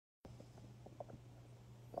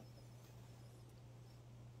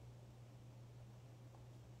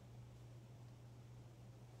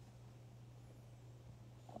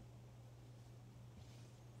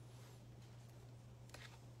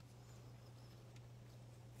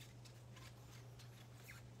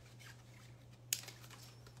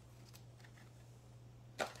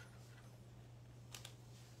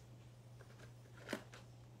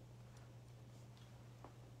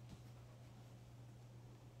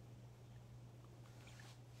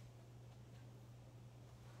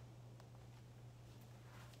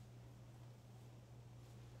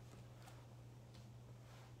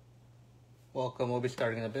Welcome. We'll be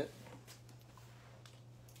starting in a bit.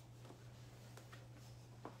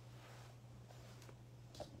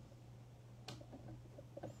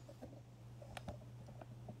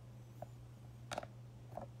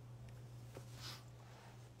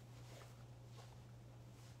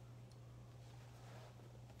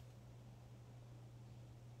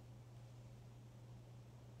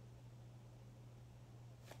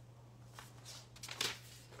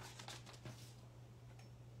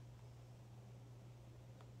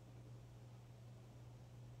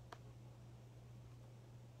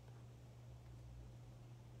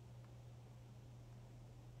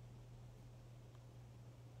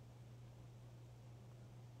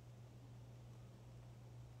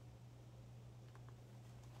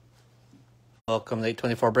 Welcome to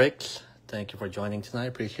 824 Breaks. Thank you for joining tonight.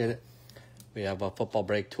 Appreciate it. We have a football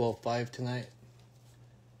break 205 tonight.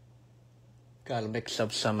 Got a mix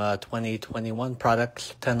of some 2021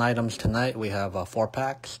 products. 10 items tonight. We have 4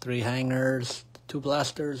 packs, 3 hangers, 2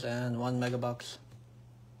 blasters, and 1 megabox.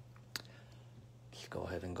 Let's go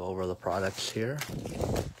ahead and go over the products here.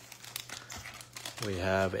 We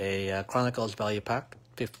have a Chronicles value pack.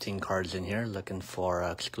 15 cards in here, looking for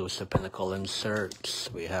exclusive pinnacle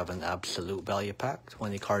inserts. We have an absolute value pack,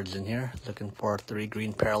 20 cards in here, looking for 3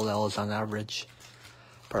 green parallels on average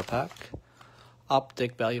per pack.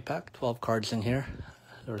 Optic value pack, 12 cards in here.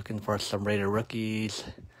 We're looking for some rated rookies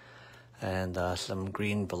and some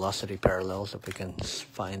green velocity parallels if we can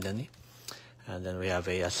find any. And then we have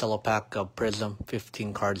a cello pack of Prizm,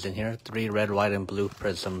 15 cards in here, 3 red, white, and blue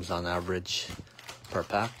Prizms on average per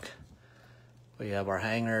pack. We have our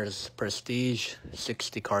hangers, Prestige,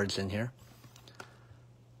 60 cards in here.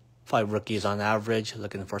 5 rookies on average,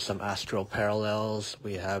 looking for some Astro parallels.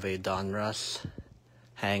 We have a Donruss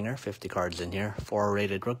hanger, 50 cards in here. 4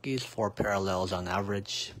 rated rookies, 4 parallels on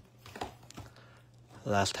average.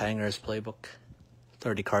 Last hanger is Playbook,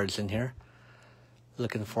 30 cards in here.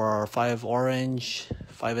 Looking for 5 orange,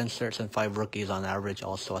 5 inserts, and 5 rookies on average,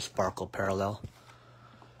 also a sparkle parallel.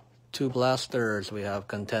 2 blasters, we have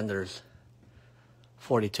Contenders.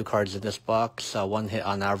 42 cards in this box, 1 hit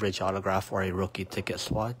on average autograph or a rookie ticket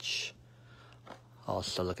swatch.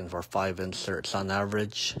 Also looking for 5 inserts on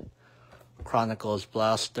average. Chronicles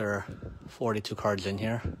blaster, 42 cards in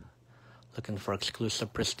here. Looking for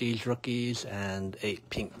exclusive prestige rookies and 8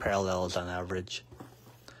 pink parallels on average.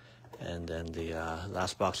 And then the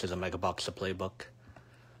last box is a mega box of Playbook.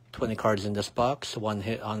 20 cards in this box, 1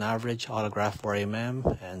 hit on average autograph or a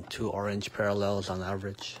mem, and 2 orange parallels on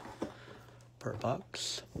average per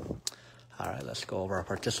box. Alright, let's go over our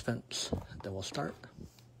participants, then we'll start.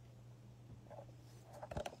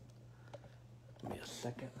 Give me a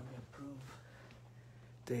second, let me approve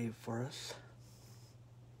Dave for us.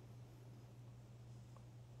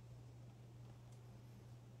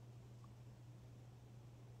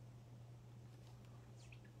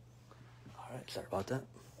 Alright, sorry about that.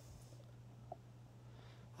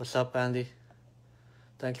 What's up, Andy?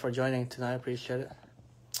 Thanks for joining tonight, appreciate it.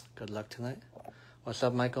 Good luck tonight. What's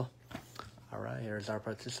up, Michael? All right, here's our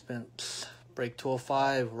participants. Break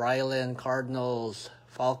 205, Rylan, Cardinals,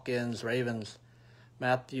 Falcons, Ravens,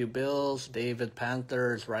 Matthew, Bills, David,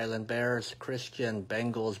 Panthers, Rylan, Bears, Christian,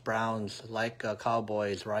 Bengals, Browns, Leica,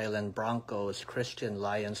 Cowboys, Rylan, Broncos, Christian,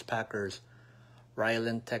 Lions, Packers,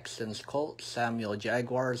 Rylan, Texans, Colts, Samuel,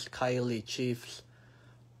 Jaguars, Kylie, Chiefs,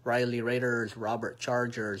 Riley, Raiders, Robert,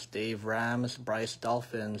 Chargers, Dave, Rams, Bryce,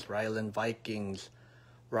 Dolphins, Rylan, Vikings,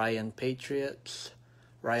 Ryan, Patriots,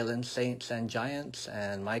 Rylan, Saints and Giants,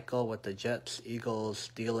 and Michael with the Jets, Eagles,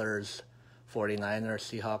 Steelers,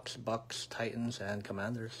 49ers, Seahawks, Bucks, Titans, and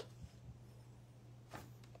Commanders.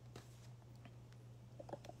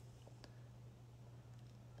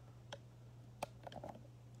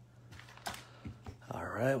 All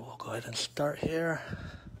right, we'll go ahead and start here.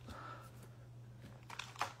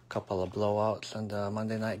 Couple of blowouts on the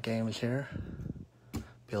Monday night games here.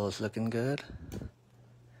 Bill is looking good.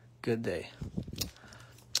 Good day.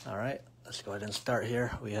 All right, let's go ahead and start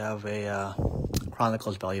here. We have a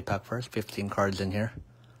Chronicles value pack first, 15 cards in here.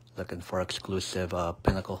 Looking for exclusive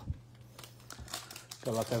pinnacle.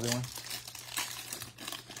 Good luck, everyone.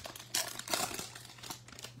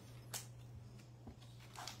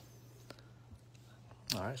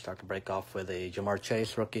 All right, start to break off with a Jamar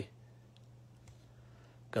Chase rookie.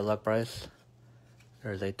 Good luck, Bryce.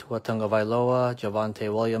 There's a Tua Tagovailoa,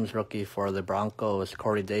 Javonte Williams rookie for the Broncos,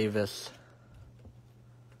 Corey Davis,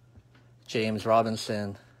 James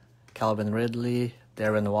Robinson, Calvin Ridley,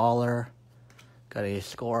 Darren Waller. Got a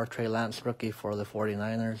score, Trey Lance rookie for the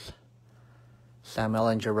 49ers, Sam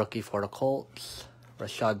Ellinger rookie for the Colts,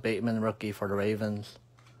 Rashad Bateman rookie for the Ravens,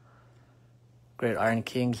 Great Iron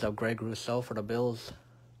Kings of Greg Rousseau for the Bills.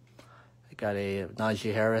 I got a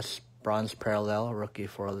Najee Harris bronze parallel rookie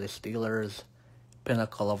for the Steelers.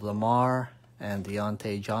 Pinnacle of Lamar and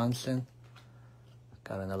Deontay Johnson.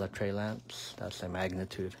 Got another Trey Lance. That's a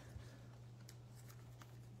magnitude.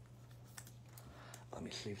 Let me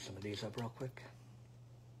sleeve some of these up real quick.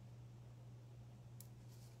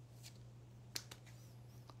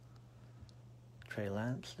 Trey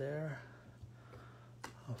Lance there.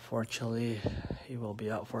 Unfortunately, he will be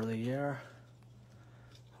out for the year.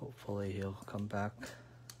 Hopefully he'll come back.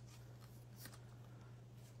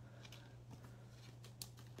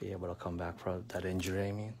 Be able to come back from that injury,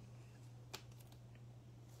 I mean.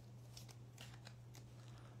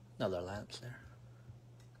 Another Lance there.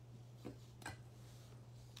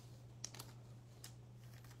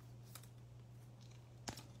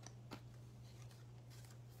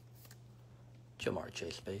 Jamar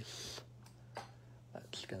Chase base.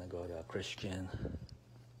 That's gonna go to Christian. Sleeve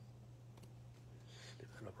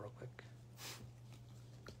it up real quick.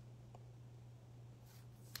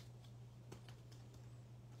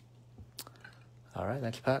 All right,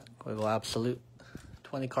 next pack. We go absolute.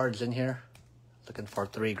 20 cards in here. Looking for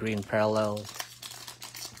 3 green parallels.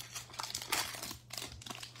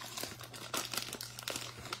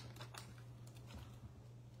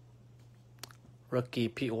 Rookie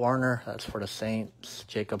Pete Warner, that's for the Saints.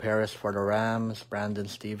 Jacob Harris for the Rams. Brandon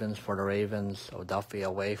Stevens for the Ravens. Odafe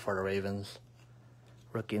Away for the Ravens.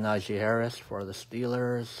 Rookie Najee Harris for the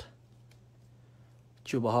Steelers.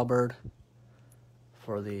 Chuba Hubbard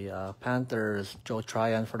for the Panthers. Joe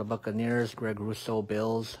Tryon for the Buccaneers. Greg Rousseau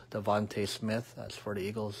Bills. Devontae Smith, that's for the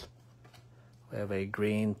Eagles. We have a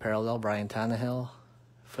green parallel, Brian Tannehill.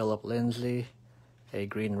 Philip Lindsay. A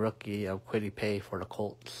green rookie of Kwity Paye for the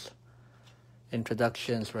Colts.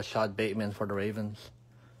 Introductions, Rashad Bateman for the Ravens.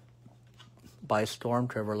 By Storm,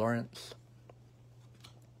 Trevor Lawrence.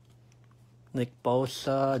 Nick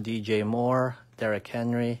Bosa, DJ Moore, Derrick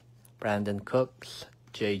Henry, Brandon Cooks,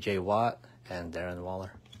 J.J. Watt, and Darren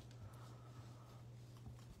Waller.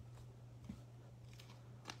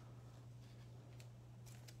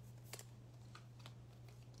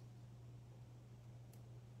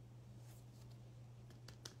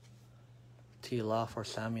 T-Law for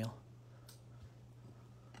Samuel.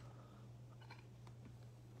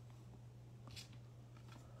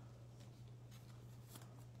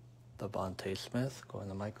 Devontae Smith going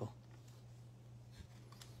to Michael.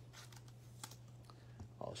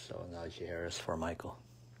 Also Najee Harris for Michael.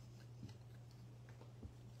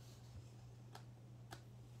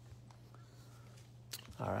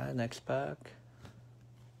 All right, next pack.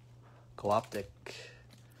 Go Optic.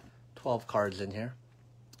 12 cards in here.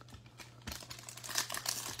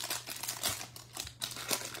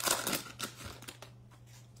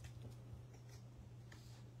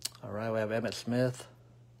 All right, we have Emmitt Smith,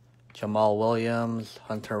 Jamal Williams,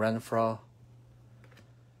 Hunter Renfrow,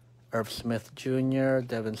 Irv Smith Jr.,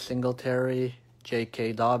 Devin Singletary,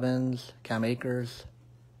 J.K. Dobbins, Cam Akers,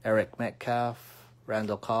 Eric Metcalf,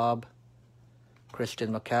 Randall Cobb,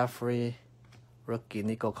 Christian McCaffrey, rookie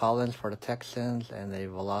Nico Collins for the Texans, and a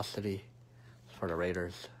velocity for the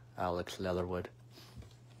Raiders, Alex Leatherwood.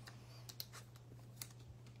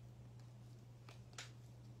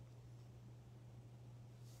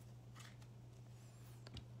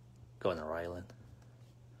 Going to Ryland.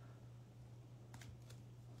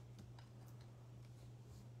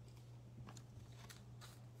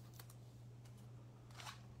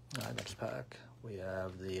 All right, next pack. We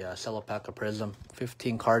have the cello pack of Prizm.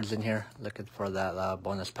 15 cards in here. Looking for that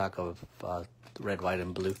bonus pack of red, white,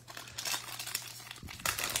 and blue.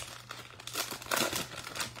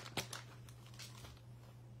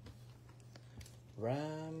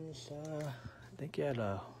 Rams. I think you had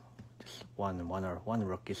just one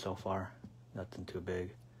rookie so far. Nothing too big.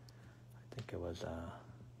 I think it was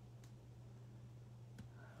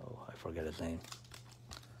oh, I forget his name.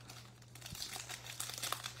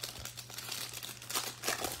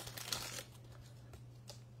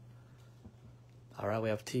 All right, we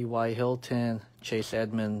have T.Y. Hilton, Chase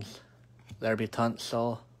Edmonds, Larry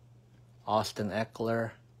Tunsil, Austin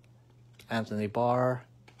Eckler, Anthony Barr,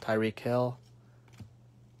 Tyreek Hill,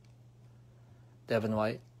 Devin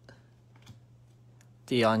White,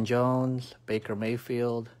 Deion Jones, Baker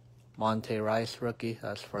Mayfield, Monte Rice rookie,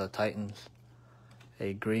 that's for the Titans.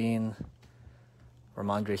 A green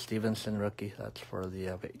Ramondre Stevenson rookie, that's for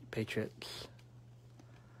the Patriots.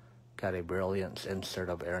 Got a brilliance insert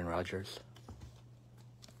of Aaron Rodgers.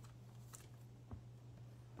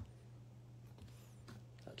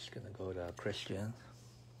 That's going to go to Christian.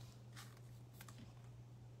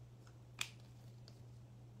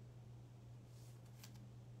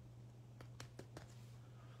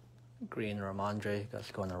 Green Ramondre,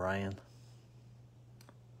 that's going to Ryan.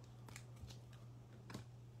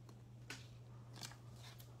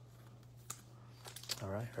 All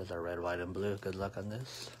right, here's our red, white, and blue. Good luck on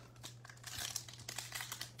this.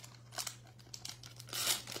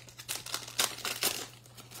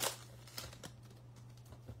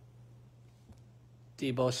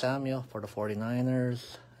 Deebo Samuel for the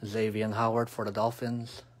 49ers. Xavier Howard for the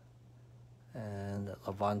Dolphins. And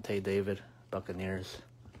Lavonte David, Buccaneers.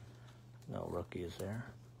 No rookies there.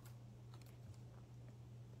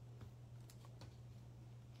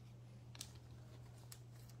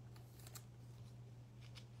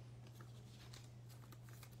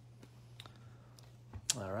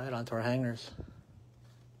 All right, on to our hangers.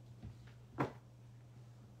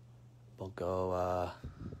 We'll go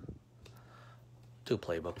to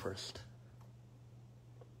Playbook first.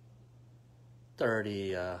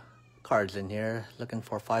 30 cards in here. Looking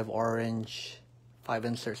for 5 orange, 5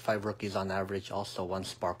 inserts, 5 rookies on average. Also 1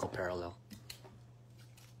 sparkle parallel.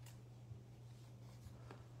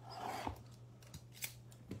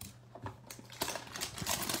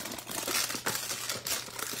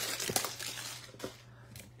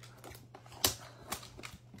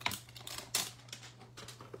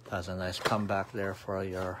 That's a nice comeback there for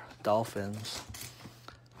your Dolphins.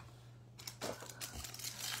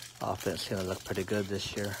 Offense gonna look pretty good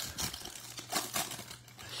this year.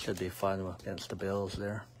 Should be fun against the Bills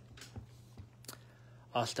there.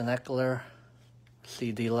 Austin Eckler,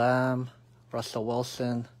 C.D. Lamb, Russell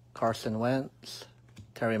Wilson, Carson Wentz,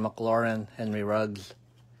 Terry McLaurin, Henry Ruggs,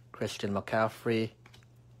 Christian McCaffrey,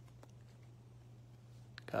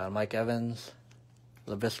 got Mike Evans,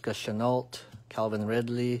 Laviska Shenault, Calvin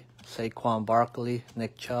Ridley, Saquon Barkley,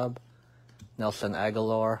 Nick Chubb, Nelson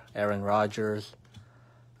Aguilar, Aaron Rodgers.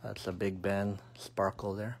 That's a Big Ben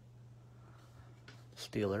sparkle there.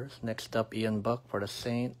 Steelers. Next up, Ian Book for the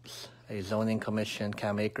Saints. A zoning commission,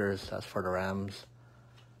 Cam Akers, that's for the Rams.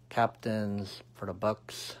 Captains for the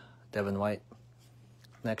Bucks, Devin White.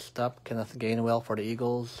 Next up, Kenneth Gainwell for the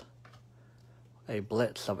Eagles. A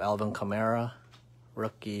blitz of Alvin Kamara.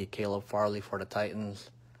 Rookie, Caleb Farley for the Titans.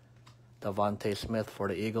 Devontae Smith for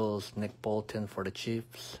the Eagles. Nick Bolton for the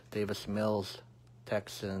Chiefs. Davis Mills,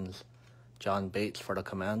 Texans. John Bates for the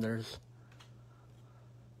Commanders.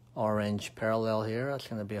 Orange parallel here. That's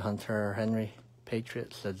going to be Hunter Henry,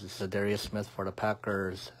 Patriots. Zadarius Smith for the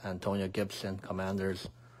Packers. Antonio Gibson, Commanders.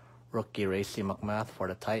 Rookie Racey McMath for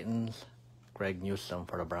the Titans. Greg Newsome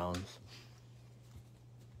for the Browns.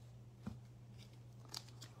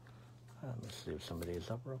 Let's leave some of these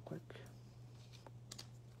up real quick.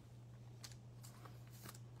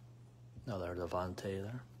 Another Devontae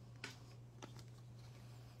there.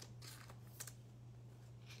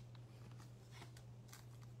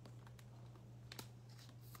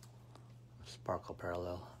 Sparkle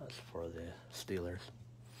parallel, that's for the Steelers.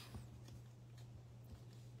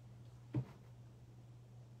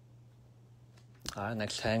 All right,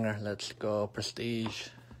 next hanger, let's go Prestige.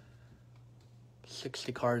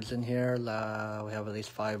 60 cards in here. We have at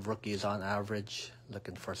least 5 rookies on average.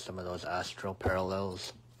 Looking for some of those Astro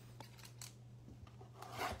parallels.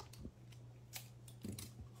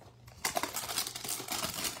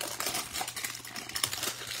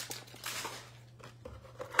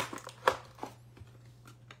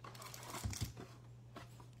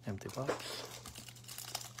 Empty box.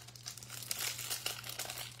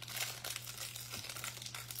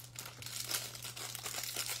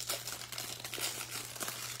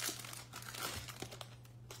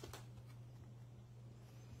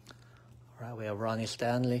 All right, we have Ronnie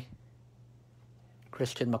Stanley,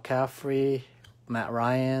 Christian McCaffrey, Matt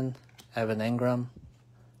Ryan, Evan Ingram,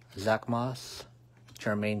 Zach Moss,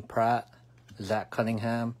 Jermaine Pratt, Zach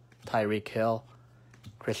Cunningham, Tyreek Hill,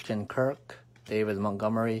 Christian Kirk, David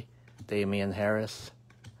Montgomery, Damian Harris,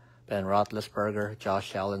 Ben Roethlisberger,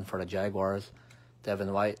 Josh Allen for the Jaguars,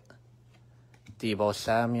 Devin White, Deebo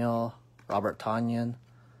Samuel, Robert Tonyan,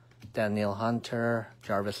 Daniel Hunter,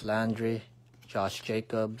 Jarvis Landry, Josh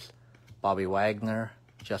Jacobs, Bobby Wagner,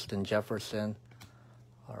 Justin Jefferson.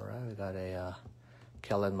 All right, we got a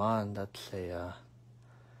Kellen Mond. That's a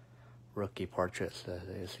rookie portrait. So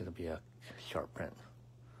it's going to be a short print.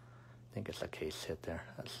 I think it's a case hit there.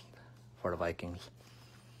 That's for the Vikings.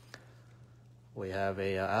 We have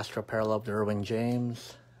a Astro parallel of Derwin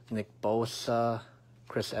James, Nick Bosa,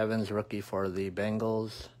 Chris Evans, rookie for the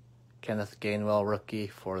Bengals, Kenneth Gainwell, rookie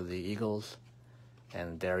for the Eagles,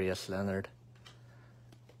 and Darius Leonard.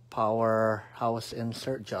 Powerhouse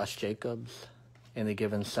insert, Josh Jacobs. Any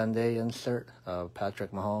Given Sunday insert of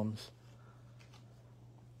Patrick Mahomes.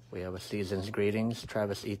 We have a Season's Greetings,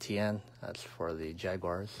 Travis Etienne. That's for the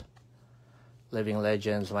Jaguars. Living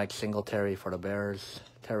Legends, Mike Singletary for the Bears.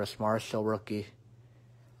 Terrace Marshall, rookie.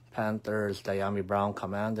 Panthers, Diami Brown,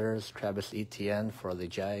 Commanders. Travis Etienne for the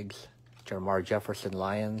Jags. Jermar Jefferson,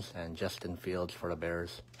 Lions. And Justin Fields for the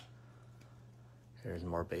Bears. Here's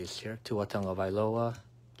more base here. Tua Tagovailoa,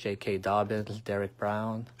 J.K. Dobbins, Derek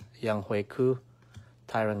Brown, Young Hui Koo,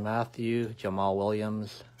 Tyrann Mathieu, Jamal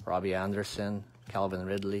Williams, Robbie Anderson, Calvin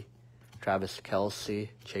Ridley, Travis Kelce,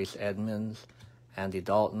 Chase Edmonds, Andy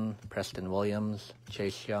Dalton, Preston Williams,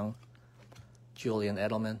 Chase Young, Julian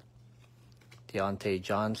Edelman, Deontay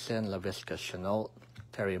Johnson, Laviska Shenault,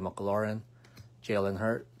 Terry McLaurin, Jalen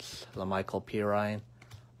Hurts, LaMichael Pirine,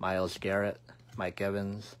 Myles Garrett, Mike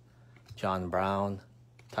Evans, John Brown,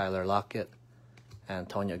 Tyler Lockett,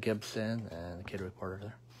 Antonio Gibson, and the kid reporter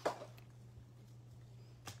there.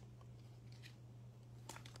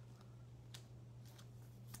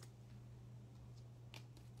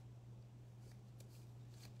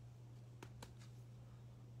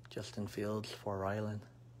 Justin Fields for Ryland.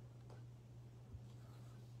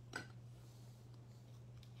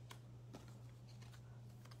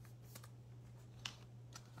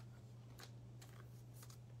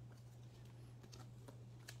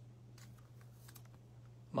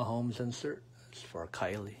 Mahomes insert is for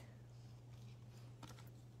Kylie.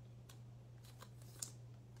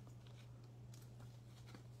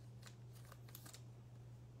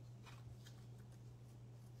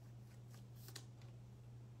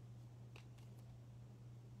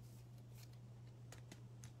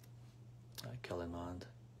 Kellen Mond.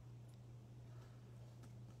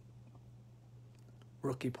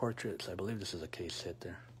 Rookie portraits. I believe this is a case hit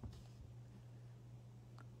there.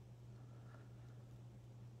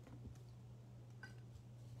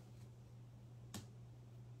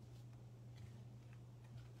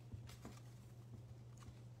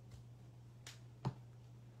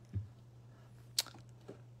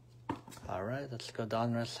 All right, let's go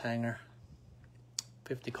Donruss hanger.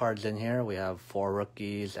 50 cards in here. We have 4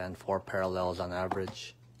 rookies and 4 parallels on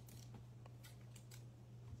average.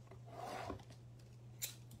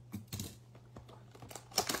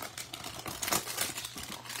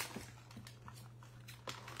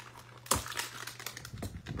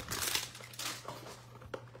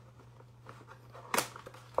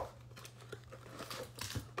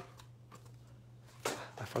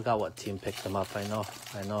 I forgot what team picked them up. I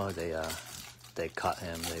know they cut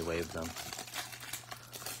him. They waived them.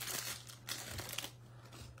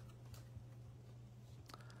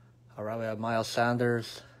 All right, we have Miles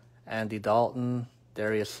Sanders, Andy Dalton,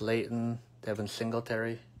 Darius Slayton, Devin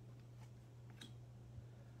Singletary,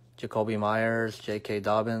 Jacoby Myers, J.K.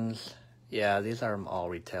 Dobbins. Yeah, these are all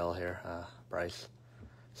retail here. Bryce,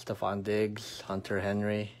 Stephon Diggs, Hunter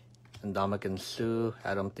Henry, Ndamukong Suh,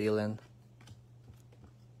 Adam Thielen,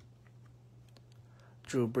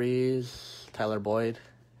 Drew Brees, Tyler Boyd,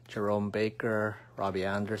 Jerome Baker, Robbie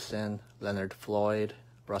Anderson, Leonard Floyd,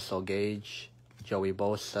 Russell Gage, Joey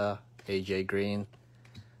Bosa, AJ Green,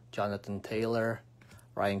 Jonathan Taylor,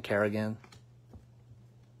 Ryan Kerrigan,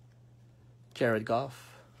 Jared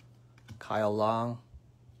Goff, Kyle Long,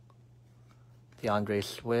 DeAndre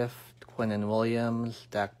Swift, Quinnen Williams,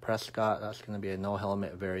 Dak Prescott. That's going to be a no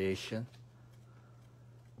helmet variation.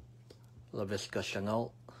 Laviska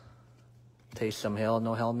Shenault, Taysom Hill,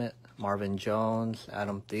 no helmet. Marvin Jones,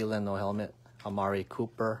 Adam Thielen, no helmet. Amari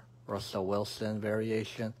Cooper, Russell Wilson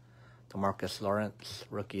variation. DeMarcus Lawrence,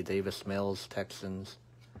 rookie Davis Mills, Texans.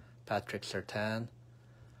 Patrick Surtain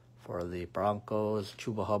for the Broncos.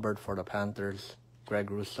 Chuba Hubbard for the Panthers.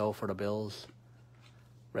 Greg Rousseau for the Bills.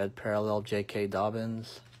 Red parallel, J.K.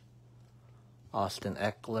 Dobbins. Austin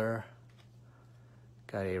Eckler.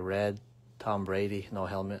 Got a red Tom Brady, no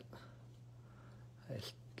helmet.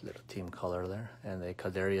 Nice little team color there. And a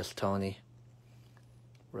Kadarius Toney,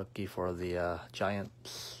 rookie for the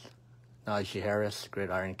Giants. Najee Harris,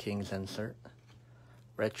 Gridiron Kings insert.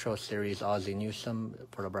 Retro Series Ozzie Newsome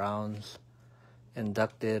for the Browns.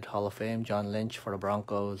 Inducted Hall of Fame John Lynch for the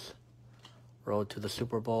Broncos. Road to the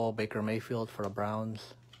Super Bowl Baker Mayfield for the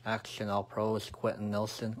Browns. Action All Pros Quentin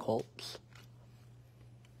Nelson, Colts.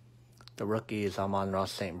 The rookie is Amon-Ra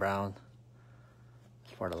St. Brown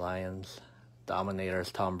for the Lions.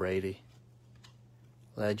 Dominators Tom Brady.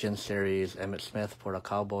 Legend Series Emmitt Smith for the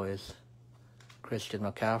Cowboys. Christian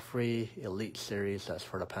McCaffrey, Elite Series, that's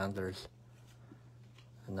for the Panthers.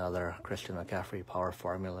 Another Christian McCaffrey Power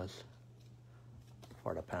Formulas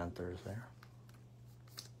for the Panthers there.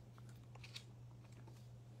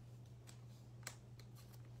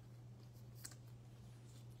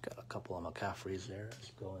 Got a couple of McCaffreys there.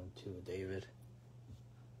 Let's go into David.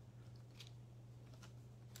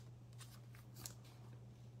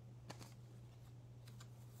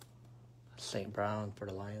 St. Brown for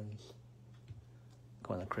the Lions.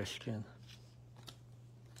 Going to Christian.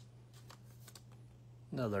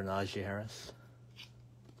 Another Najee Harris.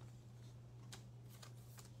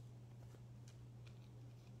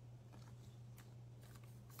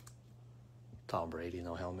 Tom Brady,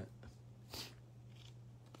 no helmet.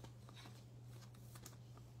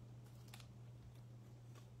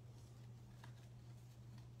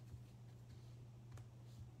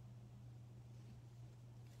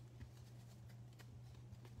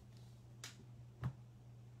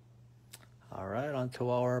 All right, on to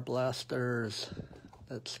our blasters.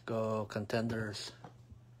 Let's go Contenders.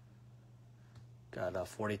 Got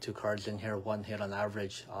 42 cards in here, 1 hit on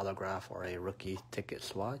average, autograph or a rookie ticket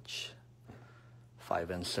swatch.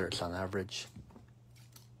 5 inserts on average.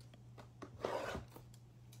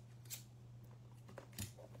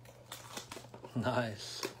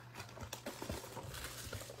 Nice.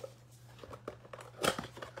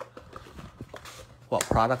 What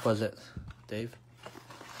product was it, Dave?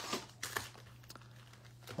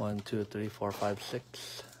 1, 2, 3, 4, 5,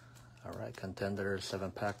 6. All right, Contenders, 7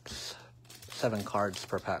 packs. 7 cards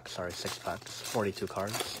per pack, sorry, 6 packs, 42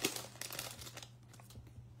 cards.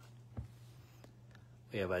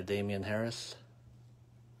 We have a Damian Harris,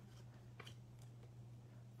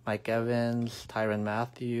 Mike Evans, Tyrann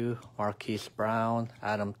Mathieu, Marquise Brown,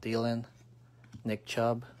 Adam Thielen, Nick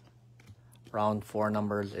Chubb, round 4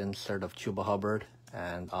 numbers insert of Chuba Hubbard,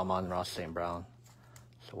 and Amon-Ra St. Brown.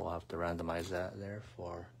 So we'll have to randomize that there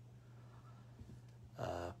for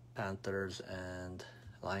Panthers and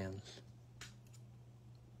Lions.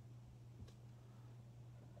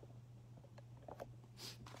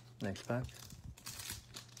 Next pack.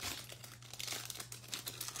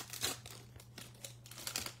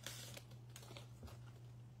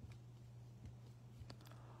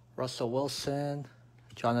 Russell Wilson,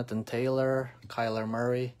 Jonathan Taylor, Kyler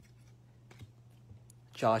Murray,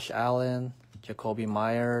 Josh Allen, Jacoby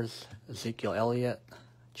Myers, Ezekiel Elliott,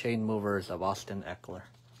 chain movers of Austin Eckler.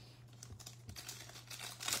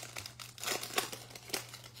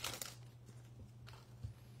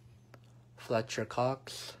 Fletcher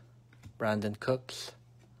Cox, Brandon Cooks,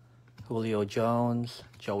 Julio Jones,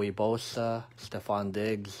 Joey Bosa, Stephon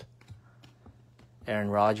Diggs,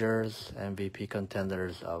 Aaron Rodgers, MVP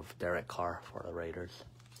contenders of Derek Carr for the Raiders.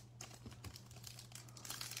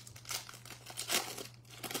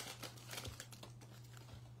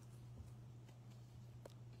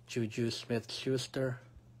 Juju Smith-Schuster.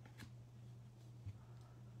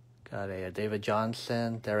 Got a David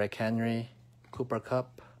Johnson, Derrick Henry, Cooper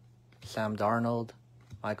Kupp, Sam Darnold,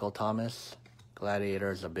 Michael Thomas,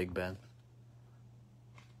 Gladiators of Big Ben.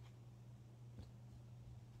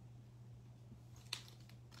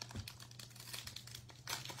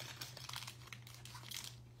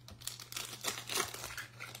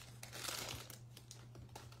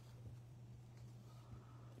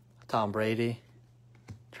 Tom Brady,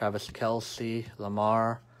 Travis Kelce,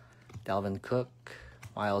 Lamar, Dalvin Cook,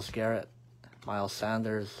 Myles Garrett, Miles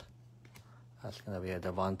Sanders. That's going to be a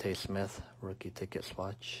Devontae Smith rookie ticket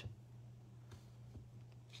swatch.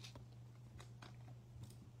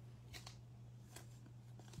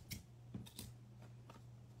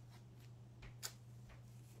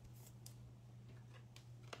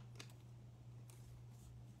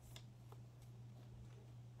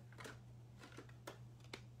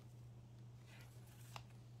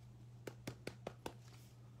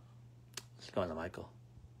 Let's go into Michael.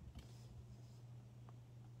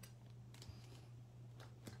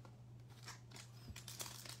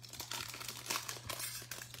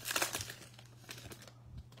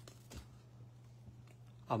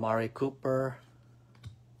 Amari Cooper,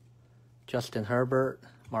 Justin Herbert,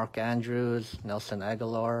 Mark Andrews, Nelson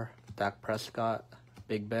Aguilar, Dak Prescott,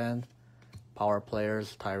 Big Ben, power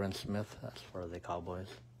players, Tyron Smith, that's for the Cowboys.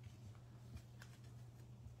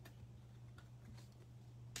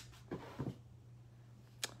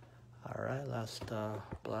 All right, last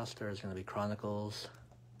blaster is going to be Chronicles.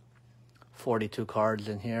 42 cards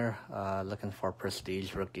in here, looking for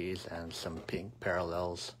prestige rookies and some pink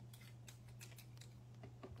parallels.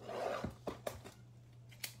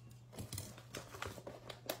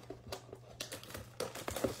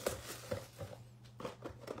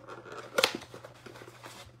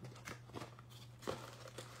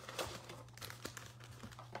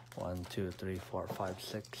 One, 2, 3, 4, 5,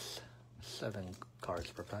 6, 7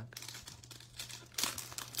 cards per pack.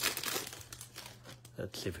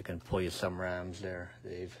 Let's see if we can pull you some Rams there,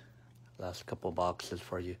 Dave. Last couple boxes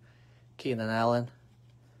for you. Keenan Allen,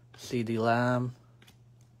 CeeDee Lamb,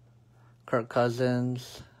 Kirk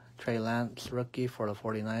Cousins, Trey Lance, rookie for the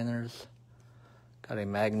 49ers. Got a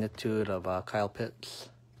magnitude of Kyle Pitts,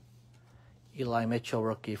 Eli Mitchell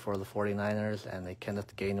rookie for the 49ers, and a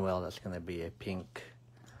Kenneth Gainwell, that's going to be a pink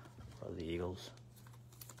for the Eagles.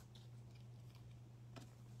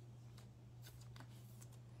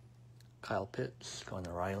 Kyle Pitts going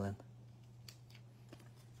to Ryland.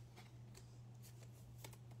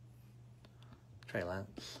 Trey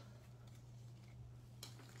Lance.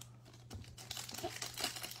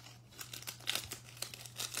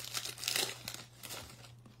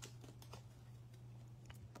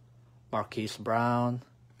 Marquise Brown,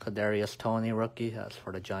 Kadarius Toney rookie, that's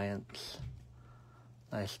for the Giants.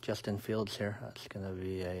 Nice Justin Fields here. That's going to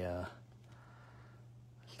be a,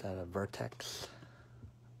 is that a Vertex?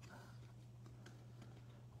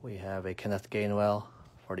 We have a Kenneth Gainwell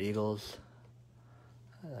for the Eagles.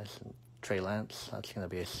 That's Trey Lance. That's going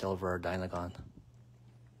to be a silver Dynagon.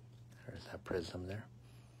 There's that Prizm there.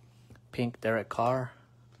 Pink Derek Carr.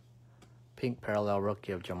 Pink parallel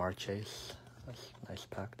rookie of Jamar Chase. That's a nice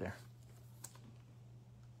pack there.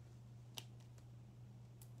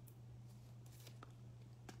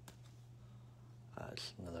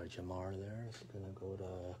 That's another Jamar there. It's going to go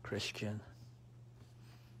to Christian.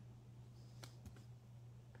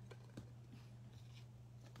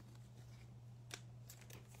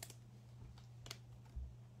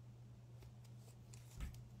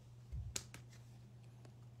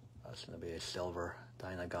 That's going to be a silver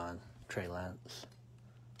Dynagon Trey Lance.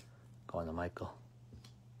 Going to Michael.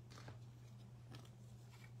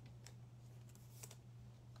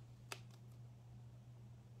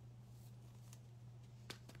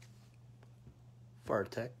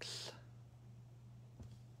 Vertex.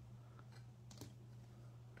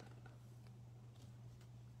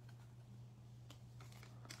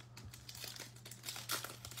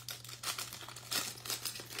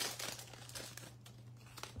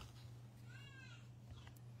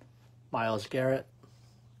 Myles Garrett,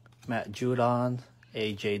 Matt Judon,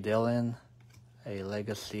 A.J. Dillon, a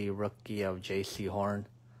legacy rookie of J.C. Horn.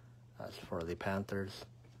 That's for the Panthers.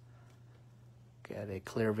 Get a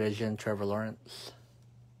clear vision, Trevor Lawrence.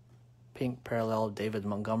 Pink parallel, David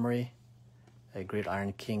Montgomery. A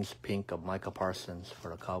Gridiron Kings pink of Micah Parsons for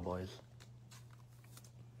the Cowboys.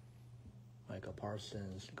 Micah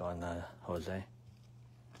Parsons going to Jose.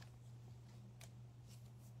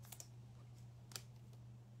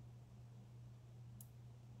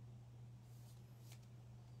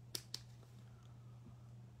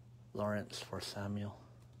 Lawrence for Samuel.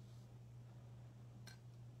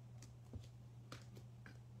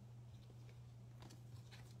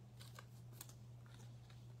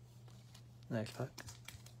 Next pack.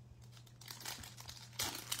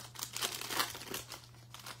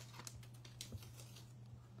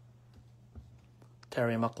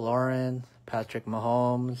 Terry McLaurin, Patrick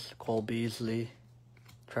Mahomes, Cole Beasley,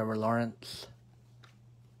 Trevor Lawrence,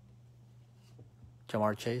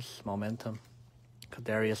 Jamar Chase, Momentum,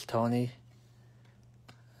 Kadarius Toney,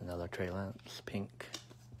 another Trey Lance, pink.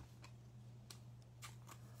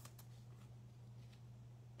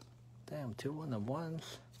 Damn, 2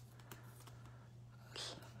 1-of-1s.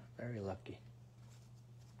 That's very lucky.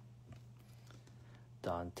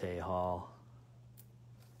 Dante Hall,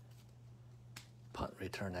 punt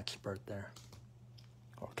return expert there,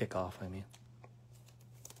 or kickoff, I mean.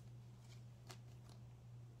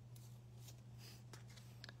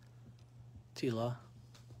 Tila.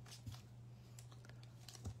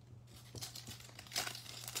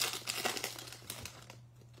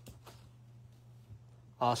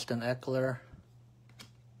 Austin Eckler.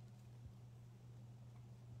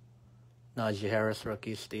 Najee Harris,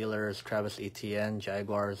 rookie, Steelers. Travis Etienne,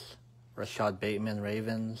 Jaguars. Rashad Bateman,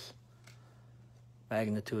 Ravens.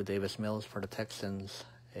 Magnitude, Davis Mills for the Texans.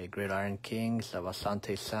 A Gridiron Kings of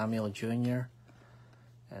Asante Samuel Jr.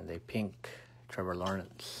 And a pink Trevor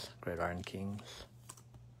Lawrence, Gridiron Kings.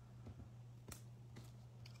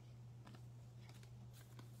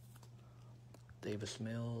 Davis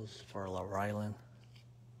Mills for Ryland.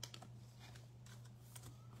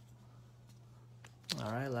 All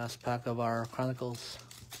right, last pack of our Chronicles.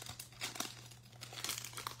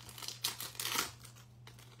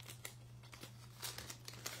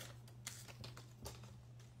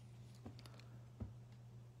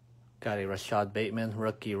 Got a Rashad Bateman,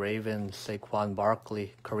 rookie Ravens, Saquon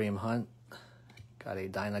Barkley, Kareem Hunt. Got a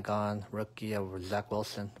Dynagon, rookie of Zach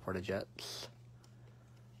Wilson for the Jets.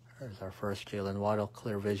 There's our first Jalen Waddle,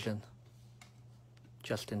 clear vision.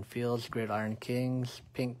 Justin Fields, Gridiron Kings,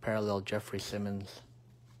 pink parallel Jeffrey Simmons.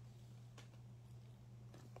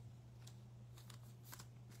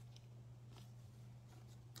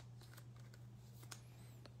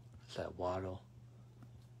 Is that Waddle?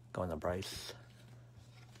 Going to Bryce.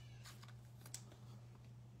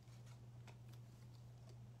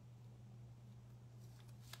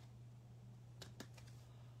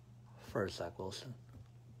 First, Zach Wilson.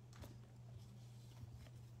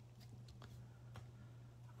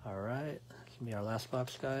 All right, this will be our last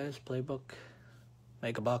box, guys. Playbook,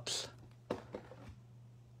 Mega Box.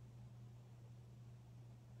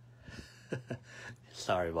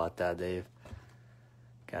 Sorry about that, Dave.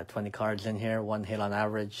 Got 20 cards in here, 1 hit on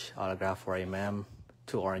average, autograph for Imam,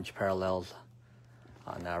 2 orange parallels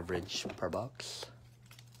on average per box.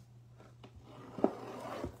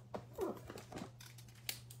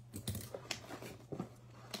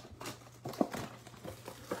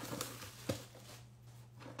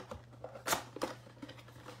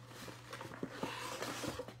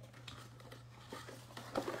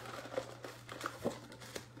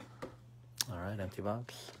 Empty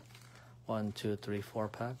box. 1, 2, 3, 4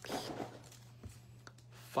 packs.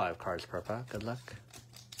 5 cards per pack. Good luck.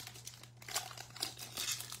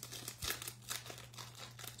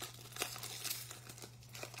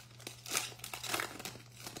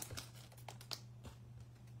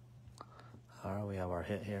 Alright, we have our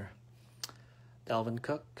hit here. Dalvin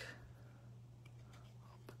Cook.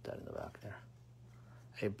 I'll put that in the back there.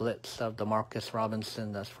 A blitz of DeMarcus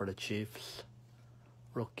Robinson. That's for the Chiefs.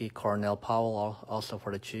 Rookie Cornell Powell, also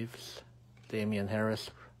for the Chiefs. Damian Harris,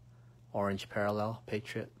 orange parallel,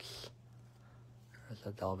 Patriots. There's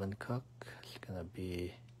a Dalvin Cook. It's going to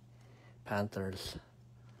be Panthers,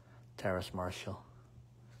 Terrace Marshall.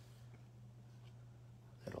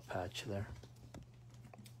 Little patch there.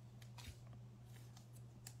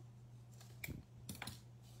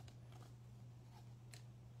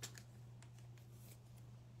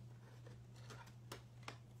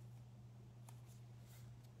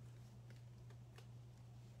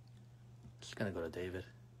 Just gonna go to David.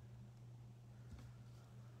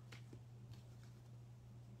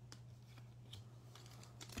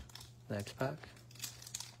 Next pack.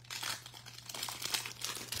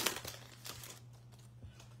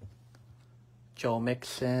 Joe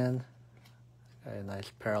Mixon. A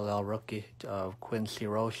nice parallel rookie of Quincy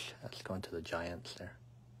Roche. That's going to the Giants there.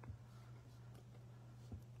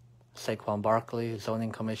 Saquon Barkley,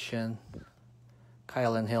 Zoning Commission.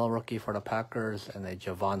 Kylan Hill, rookie for the Packers, and a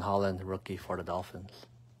Javon Holland, rookie for the Dolphins.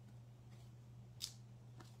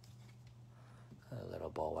 A little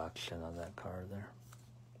ball action on that card there.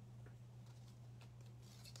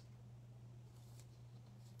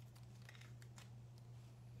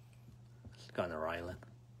 It's Gunnar Island.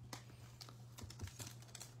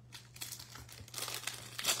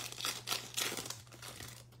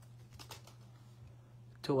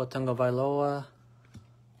 Tua Tagovailoa.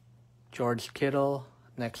 George Kittle.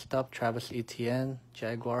 Next up, Travis Etienne,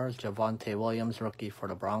 Jaguars. Javonte Williams, rookie for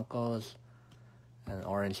the Broncos. And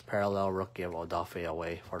orange parallel rookie of Odafe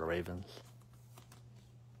Away for the Ravens.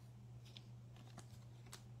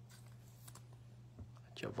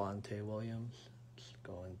 Javonte Williams. It's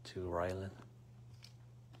going to Rylan.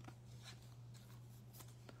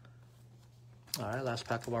 Alright, last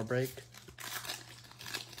pack of our break.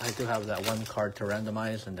 I do have that 1 card to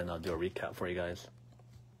randomize, and then I'll do a recap for you guys.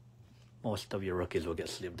 Most of your rookies will get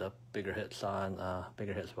sleeved up. Bigger hits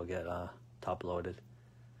will get top loaded.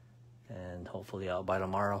 And hopefully out by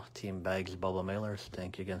tomorrow. Team Bags Bubble Mailers.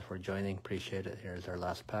 Thank you again for joining. Appreciate it. Here's our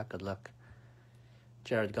last pack. Good luck.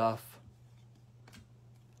 Jared Goff.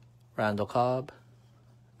 Randall Cobb.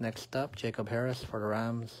 Next up, Jacob Harris for the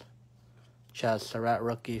Rams. Chaz Surratt,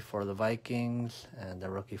 rookie for the Vikings. And the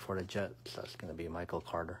rookie for the Jets, that's going to be Michael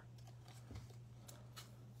Carter.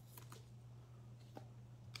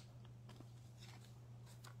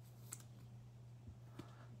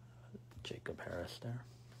 Jacob Harris there.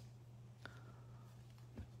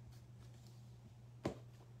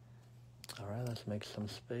 All right, let's make some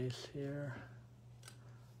space here.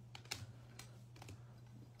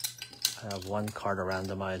 I have 1 card to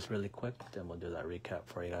randomize really quick, then we'll do that recap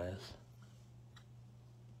for you guys.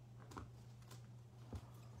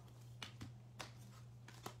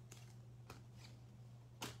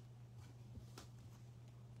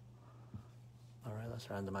 All right, let's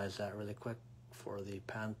randomize that really quick for the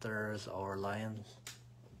Panthers or Lions.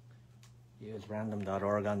 Use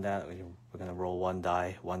random.org on that. We're going to roll 1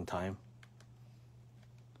 die 1 time.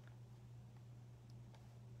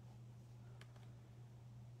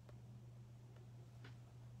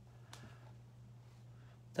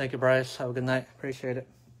 Thank you, Bryce. Have a good night. Appreciate it.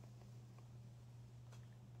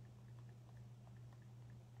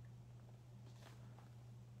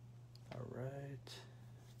 All right.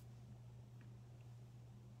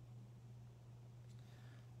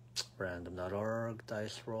 Random.org,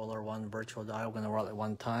 dice roller, 1 virtual die. We're going to roll it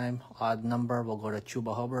 1 time. Odd number, we'll go to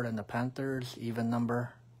Chuba Hubbard and the Panthers. Even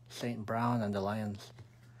number, St. Brown and the Lions.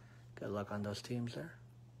 Good luck on those teams there.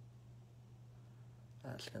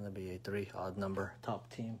 That's going to be a 3 odd number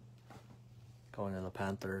top team. Going to the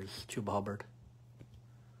Panthers, Chuba Hubbard.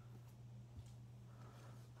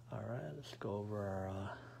 All right, let's go over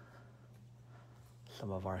our,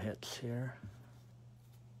 some of our hits here.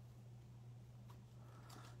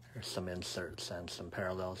 Here's some inserts and some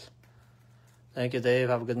parallels. Thank you, Dave.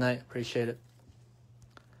 Have a good night. Appreciate it.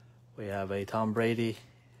 We have a Tom Brady,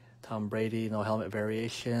 no helmet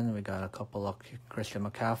variation. We got a couple of Christian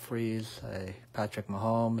McCaffreys, a Patrick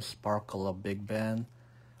Mahomes, sparkle of Big Ben,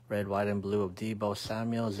 red, white, and blue of Deebo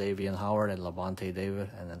Samuel, Xavier Howard, and Levante David,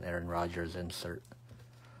 and an Aaron Rodgers insert.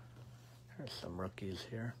 There's some rookies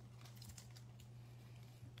here.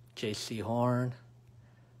 J.C. Horn,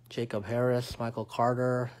 Jacob Harris, Michael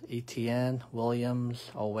Carter, Etienne, Williams,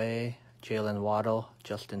 Owe, Jalen Waddle,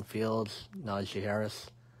 Justin Fields, Najee Harris,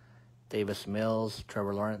 Davis Mills,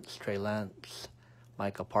 Trevor Lawrence, Trey Lance,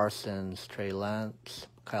 Micah Parsons, Trey Lance,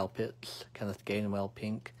 Kyle Pitts, Kenneth Gainwell,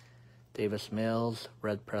 pink, Davis Mills,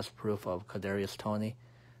 red press proof of Kadarius Toney,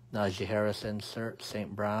 Najee Harris insert,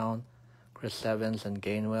 St. Brown, Chris Evans, and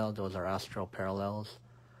Gainwell. Those are Astro parallels.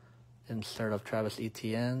 Insert of Travis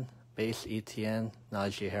Etienne, base Etienne,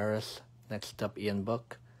 Najee Harris. Next up, Ian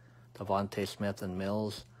Book, Devontae Smith and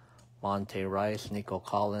Mills, Monte Rice, Nico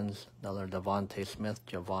Collins, another Devontae Smith,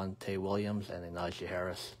 Javonte Williams, and a Najee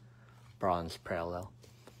Harris bronze parallel.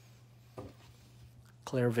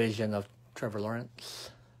 Clear vision of Trevor Lawrence.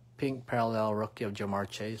 Pink parallel rookie of Jamar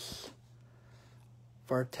Chase.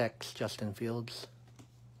 Vertex Justin Fields.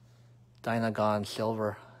 Dynagon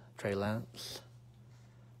silver Trey Lance.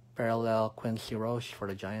 Parallel Quincy Roche for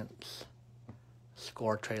the Giants.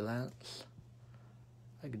 Score Trey Lance.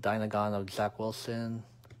 Dynagon of Zach Wilson.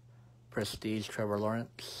 Prestige Trevor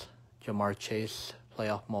Lawrence. Jamar Chase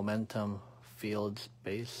playoff momentum Fields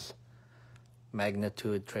base.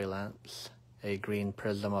 Magnitude Trey Lance. A green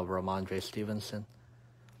Prizm of Ramondre Stevenson.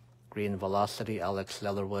 Green Velocity Alex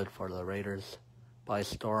Leatherwood for the Raiders. By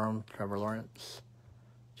Storm Trevor Lawrence.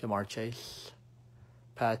 Jamar Chase.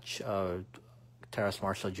 Patch of Terrace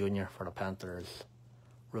Marshall Jr. for the Panthers.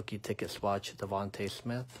 Rookie ticket swatch Devontae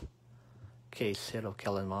Smith. Case hit of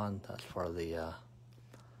Kellen Mond. That's for the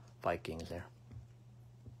Vikings there.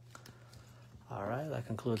 All right, that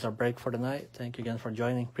concludes our break for tonight. Thank you again for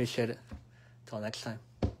joining. Appreciate it. Till next time.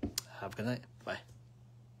 Have a good night. Bye.